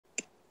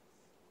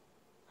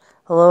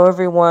Hello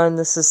everyone,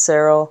 this is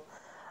Cyril.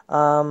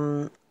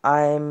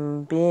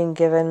 I'm being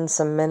given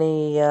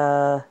many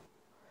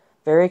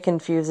very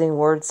confusing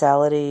word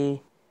salad-y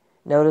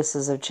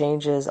notices of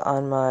changes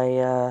on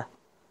my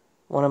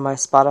one of my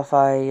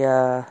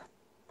Spotify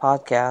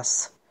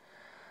podcasts.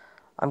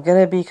 I'm going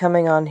to be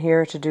coming on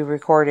here to do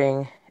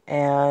recording,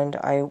 and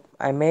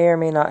I may or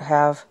may not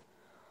have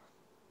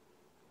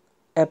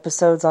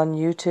episodes on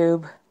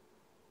YouTube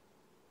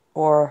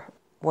or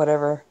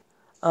whatever.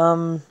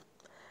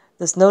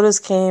 This notice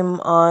came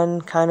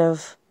on kind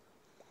of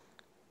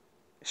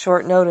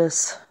short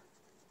notice.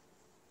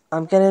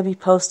 I'm going to be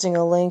posting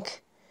a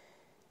link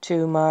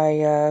to my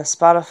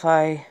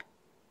Spotify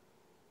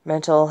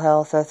mental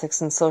health, ethics,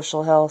 and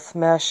social health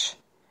mesh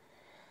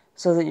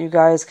so that you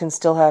guys can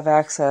still have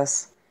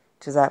access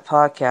to that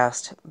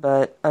podcast.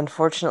 But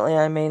unfortunately,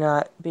 I may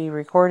not be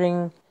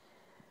recording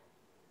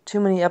too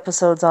many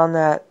episodes on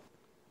that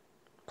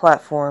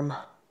platform.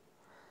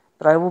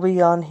 But I will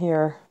be on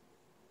here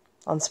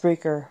on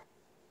Spreaker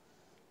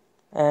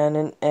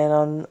and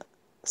on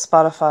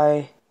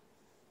Spotify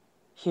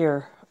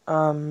here.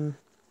 I'm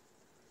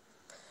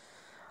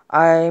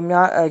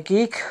not a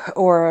geek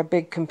or a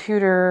big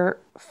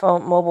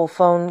mobile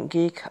phone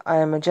geek. I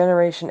am a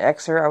Generation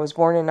Xer. I was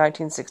born in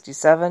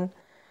 1967.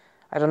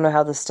 I don't know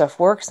how this stuff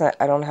works. I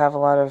don't have a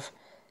lot of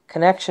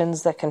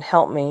connections that can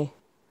help me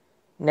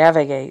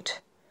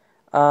navigate.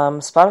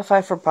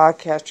 Spotify for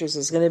podcasters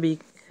is going to be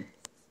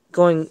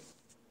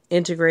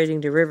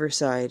integrating to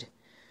Riverside.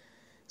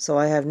 So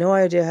I have no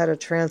idea how to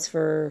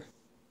transfer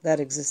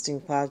that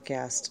existing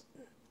podcast.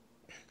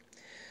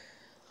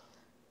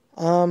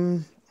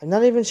 I'm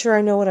not even sure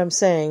I know what I'm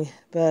saying,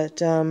 but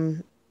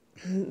the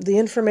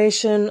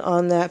information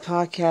on that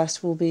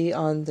podcast will be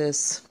on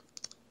this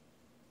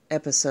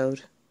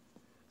episode.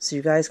 So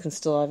you guys can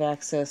still have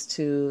access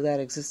to that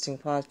existing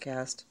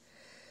podcast.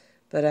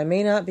 But I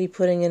may not be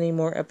putting any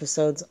more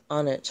episodes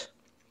on it.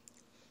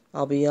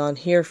 I'll be on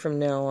here from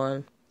now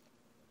on.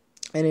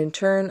 And in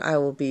turn, I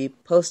will be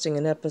posting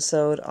an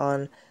episode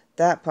on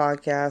that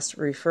podcast,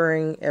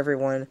 referring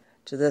everyone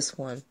to this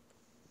one.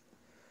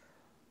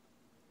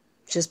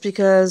 Just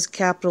because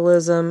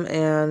capitalism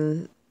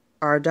and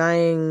our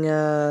dying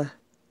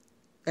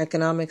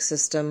economic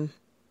system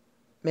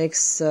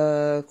makes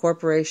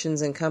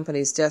corporations and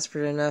companies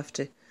desperate enough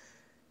to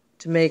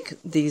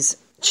make these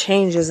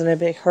changes in a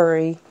big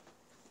hurry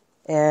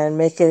and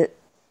make it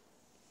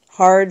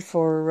hard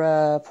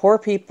for poor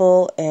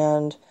people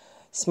and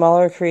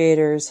smaller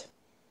creators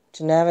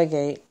to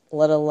navigate,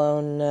 let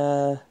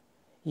alone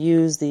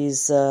use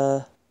these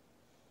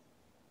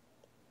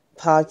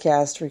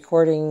podcast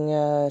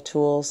recording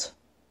tools.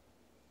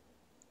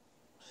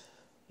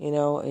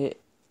 I'll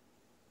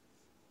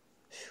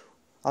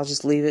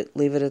just leave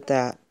it at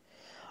that.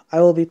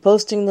 I will be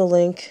posting the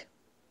link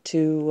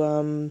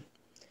to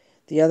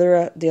the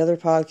other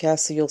podcast,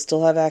 so you'll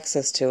still have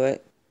access to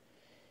it.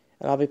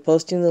 And I'll be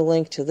posting the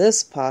link to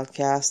this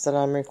podcast that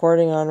I'm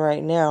recording on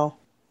right now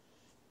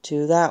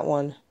to that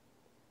one.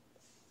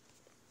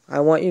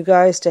 I want you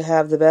guys to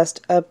have the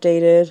best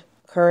updated,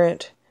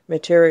 current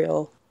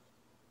material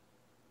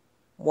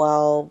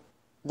while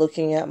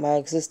looking at my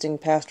existing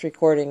past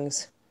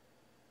recordings.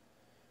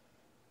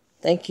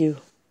 Thank you.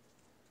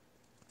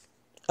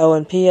 Oh,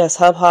 and P.S.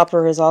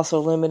 Hubhopper has also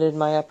limited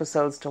my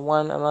episodes to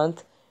one a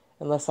month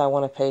unless I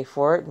want to pay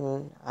for it,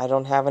 and I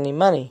don't have any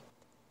money.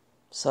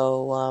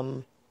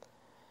 So,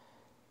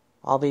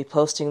 I'll be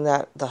posting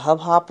the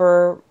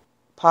Hubhopper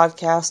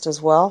podcast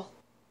as well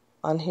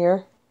on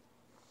here.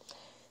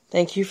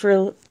 Thank you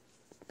for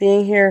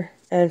being here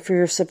and for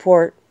your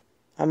support.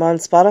 I'm on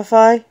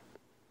Spotify.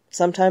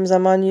 Sometimes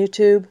I'm on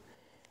YouTube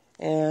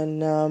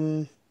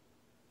and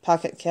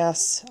Pocket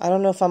Casts. I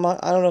don't know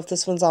if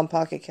this one's on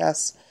Pocket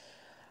Casts.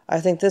 I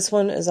think this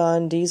one is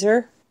on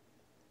Deezer.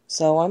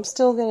 So I'm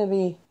still going to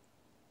be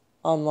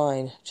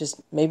online,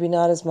 just maybe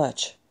not as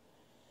much.